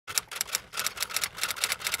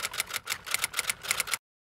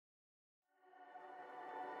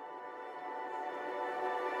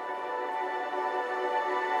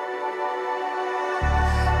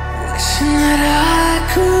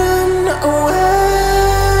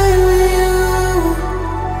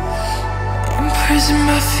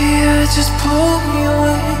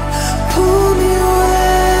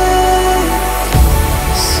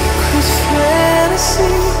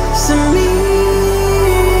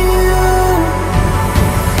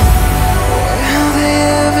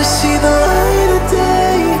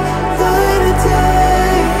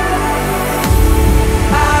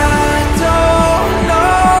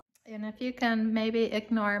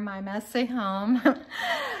ignore my messy home.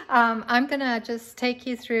 I'm gonna just take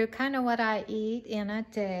you through kind of what I eat in a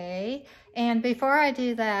day. And before I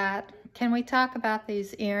do that, can we talk about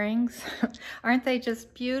these earrings? Aren't they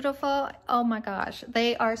just beautiful? Oh my gosh,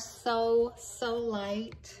 they are so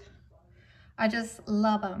light. I just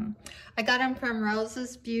love them. I got them from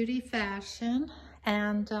Rose's Beauty Fashion,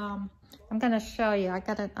 and I'm gonna show you. I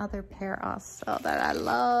got another pair also that I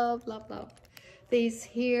love. These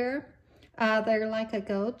here, they're like a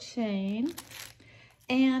gold chain,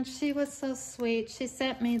 and she was so sweet. She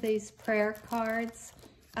sent me these prayer cards,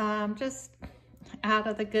 just out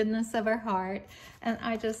of the goodness of her heart, and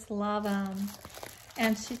I just love them.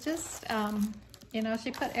 And she just, you know,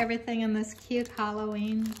 she put everything in this cute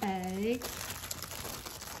Halloween bag.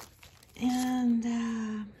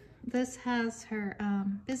 And this has her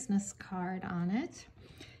business card on it.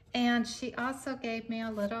 And she also gave me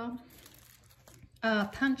a little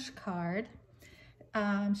punch card.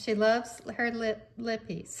 She loves her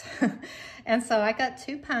lippies. And so I got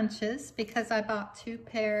 2 punches because I bought 2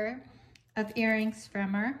 pair of earrings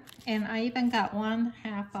from her. And I even got 1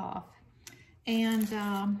 half off. And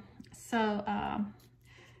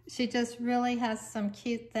she just really has some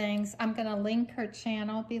cute things. I'm gonna link her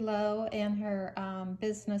channel below and her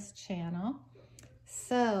business channel.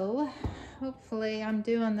 So hopefully I'm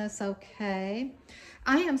doing this okay.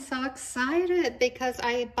 I am so excited because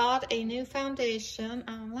I bought a new foundation.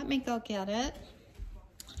 Let me go get it.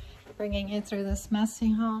 Bringing you through this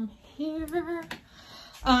messy home here.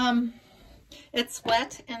 It's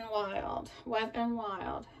Wet n Wild.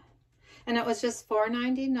 And it was just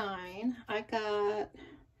 $4.99. I got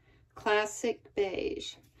Classic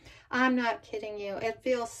Beige. I'm not kidding you. It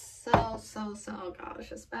feels so, oh gosh,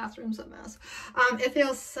 this bathroom's a mess. It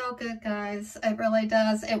feels so good, guys. It really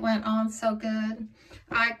does. It went on so good.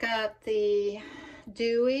 I got the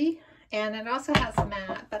Dewy, and it also has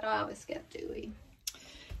matte, but I always get Dewy.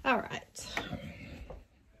 All right.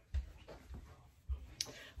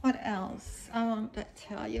 What else I want to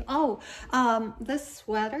tell you? Oh, this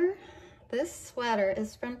sweater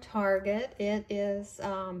is from Target. It is,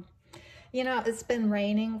 you know, it's been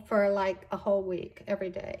raining for like a whole week, every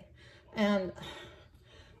day. And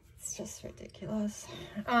it's just ridiculous.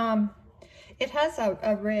 It has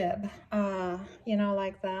a rib, you know,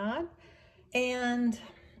 like that. And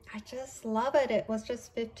I just love it. It was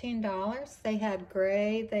just $15. They had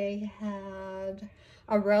gray, they had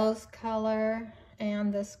a rose color,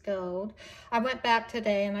 and this gold. I went back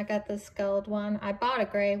today and I got this gold one. I bought a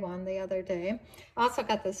gray one the other day. I also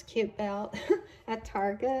got this cute belt at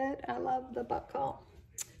Target. I love the buckle.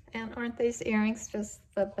 And aren't these earrings just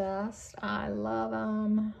the best? I love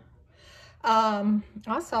them.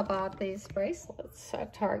 Also bought these bracelets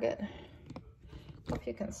at Target. Hope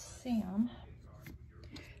you can see them.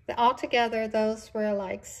 Altogether, those were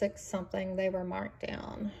like $6 something. They were marked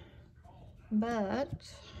down. But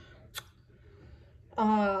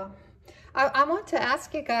I want to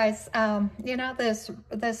ask you guys, you know, this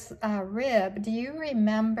rib, do you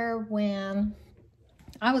remember when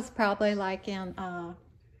I was probably like in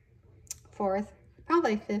 4th,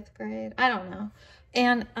 probably 5th grade, I don't know.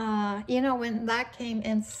 And, you know, when that came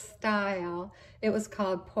in style, it was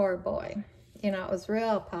called Poor Boy. You know, it was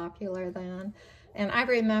real popular then. And I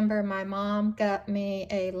remember my mom got me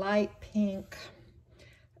a light pink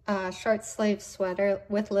short sleeve sweater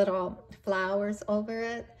with little flowers over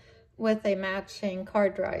it with a matching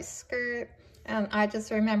corduroy skirt, and I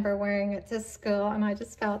just remember wearing it to school, and I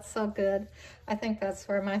just felt so good. I think that's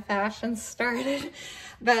where my fashion started.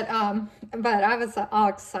 But I was all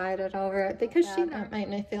excited over it because she made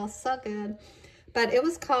me feel so good. But it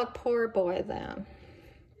was called Poor Boy then.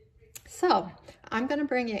 So I'm gonna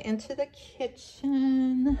bring you into the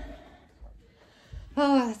kitchen.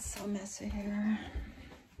 Oh, it's so messy here.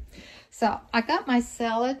 So I got my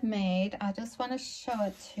salad made. I just want to show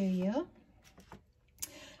it to you.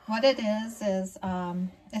 What it is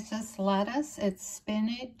it's just lettuce, it's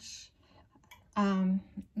spinach,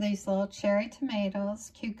 these little cherry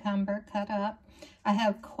tomatoes, cucumber cut up. I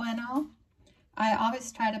have quinoa. I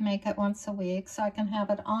always try to make it once a week so I can have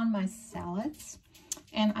it on my salads.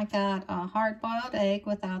 And I got a hard-boiled egg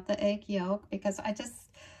without the egg yolk because I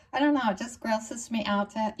don't know, it just grosses me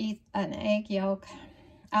out to eat an egg yolk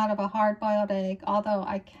out of a hard-boiled egg, although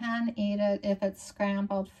I can eat it if it's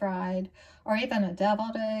scrambled, fried, or even a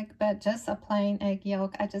deviled egg, but just a plain egg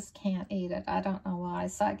yolk, I just can't eat it. I don't know why.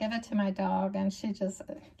 So I give it to my dog, and she just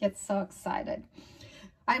gets so excited.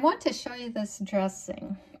 I want to show you this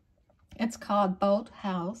dressing. It's called Boat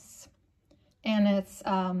House, and it's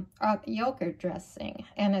a yogurt dressing,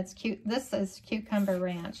 and it's cute. This is cucumber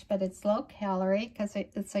ranch, but it's low calorie because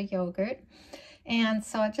it's a yogurt. And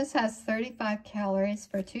so it just has 35 calories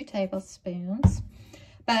for 2 tablespoons.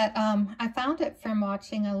 But I found it from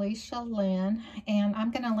watching Alicia Lynn, and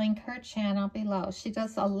I'm going to link her channel below. She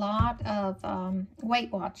does a lot of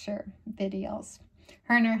Weight Watcher videos.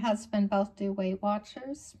 Her and her husband both do Weight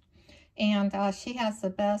Watchers, and she has the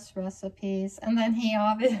best recipes. And then he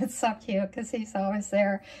always, it's so cute because he's always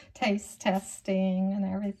there taste testing and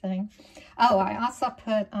everything. Oh, I also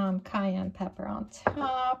put cayenne pepper on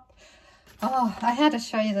top. Oh, I had to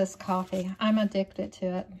show you this coffee. I'm addicted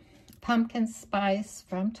to it. Pumpkin spice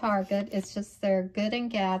from Target. It's just their Good and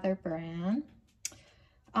Gather brand.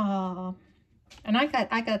 And I got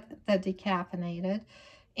the decaffeinated,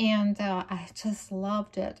 and I just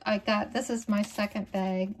loved it. This is my second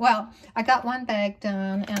bag. Well, I got one bag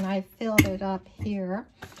done, and I filled it up here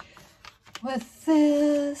with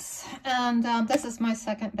this. And this is my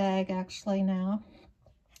second bag actually now.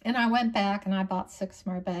 And I went back and I bought 6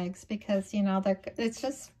 more bags because, you know, it's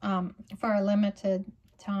just for a limited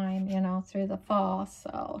time, you know, through the fall.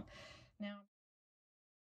 So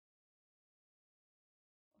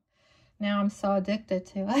now I'm so addicted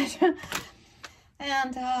to it.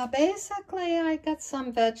 And basically I got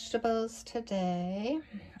some vegetables today.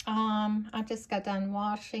 I just got done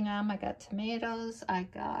washing them. I got tomatoes, I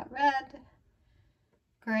got red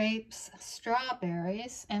grapes,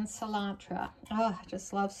 strawberries, and cilantro. Oh, I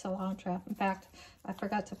just love cilantro. In fact, I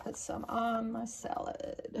forgot to put some on my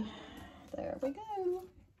salad. There we go.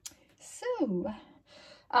 So,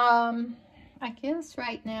 I guess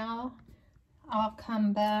right now I'll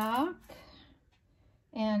come back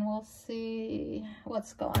and we'll see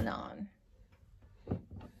what's going on.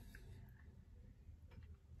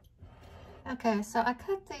 Okay, so I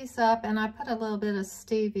cut these up and I put a little bit of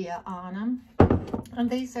stevia on them. And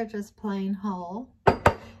these are just plain whole.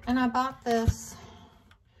 And I bought this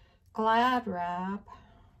Glad wrap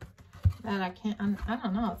that I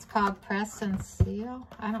don't know, it's called Press and Seal.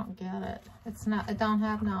 I don't get it. It don't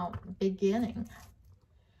have no beginning.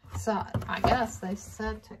 So I guess they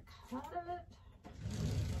said to cut it.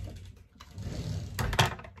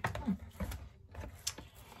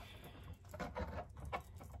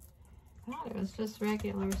 I thought it was just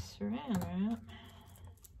regular saran wrap.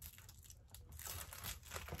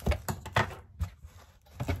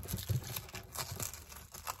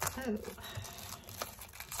 Oh.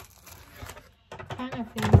 Kind of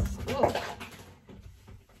feels, oh,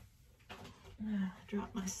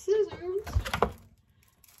 dropped my scissors.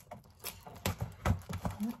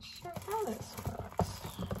 Not sure how this works.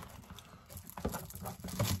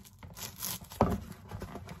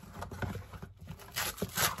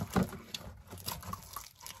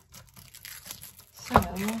 So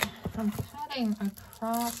I'm cutting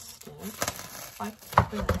across it like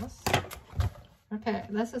this. Okay,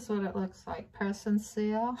 this is what it looks like. Press and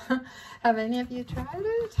seal. Have any of you tried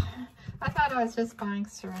it? I thought I was just buying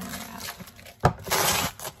saran wrap.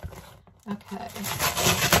 Okay.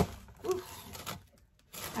 Oof.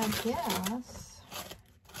 I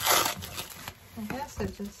guess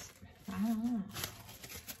it just, I don't know.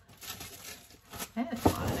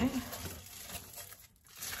 Anyway.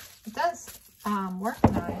 It does work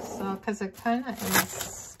nice, so, because it kind of is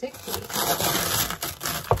sticky.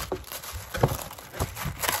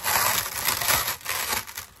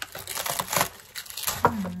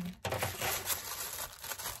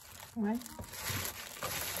 Right?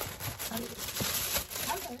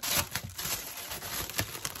 Okay.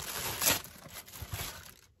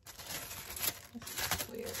 This is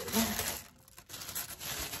weird.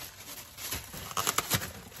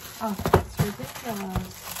 Oh, it's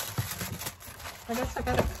ridiculous. I guess I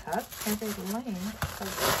gotta cut every length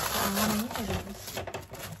because I want to use it.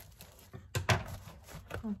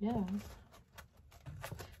 Oh, yeah.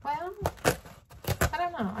 Well, I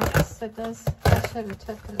don't know. I guess it does. I should have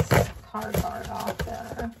took this cardboard off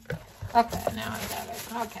there. Okay, now I got it.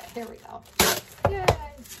 Okay, here we go. Yay!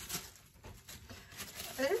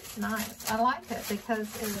 It is nice. I like it because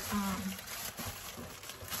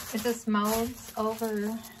it just molds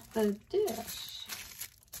over the dish.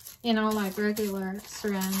 You know, like regular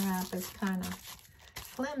saran wrap is kind of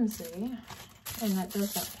flimsy and it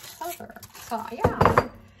doesn't cover. So yeah,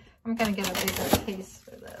 I'm gonna get a bigger case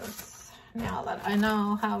for this now that I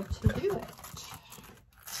know how to do it.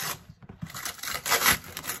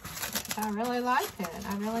 I really like it.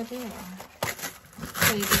 I really do.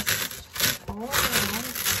 So you just fold it.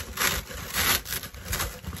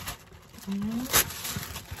 And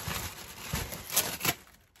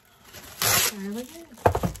there we go.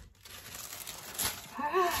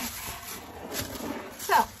 Alright.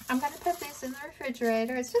 So I'm going to put these in the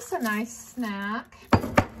refrigerator. It's just a nice snack.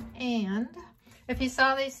 And If you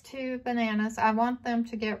saw these 2 bananas, I want them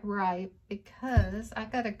to get ripe because I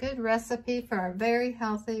got a good recipe for a very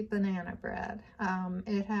healthy banana bread.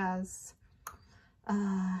 It has,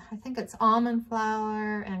 I think it's almond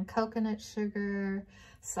flour and coconut sugar.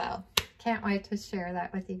 So can't wait to share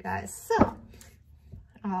that with you guys. So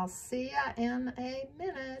I'll see ya in a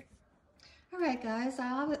minute. All right, guys,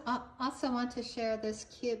 I also want to share this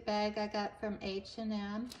cute bag I got from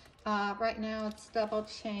H&M. Right now it's double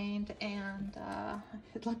chained and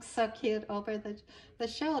it looks so cute over the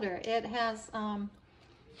shoulder. It has,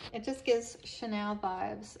 it just gives Chanel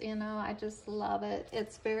vibes, you know, I just love it.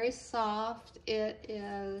 It's very soft. It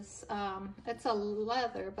is, it's a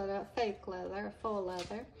leather, but a fake leather, full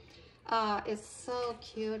leather. It's so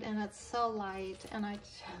cute and it's so light and I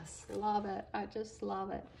just love it. I just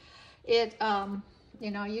love it. It,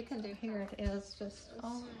 you know, you can do, here it is, just,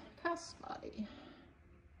 oh, crossbody.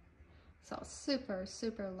 So super,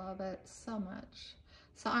 super love it so much.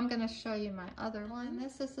 So I'm going to show you my other one.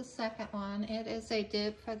 This is the second one. It is a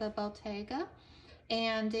dupe for the Bottega.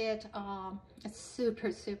 And it's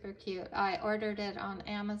super, super cute. I ordered it on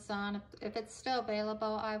Amazon. If it's still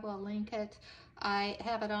available, I will link it. I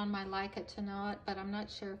have it on my Like It to Know It, but I'm not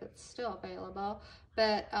sure if it's still available.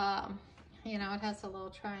 But, you know, it has a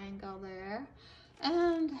little triangle there.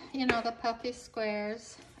 And, you know, the puffy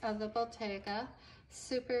squares of the Bottega.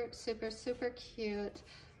 Super, super, super cute.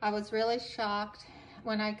 I was really shocked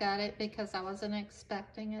when I got it because I wasn't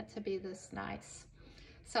expecting it to be this nice.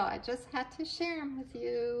 So I just had to share them with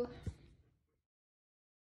you.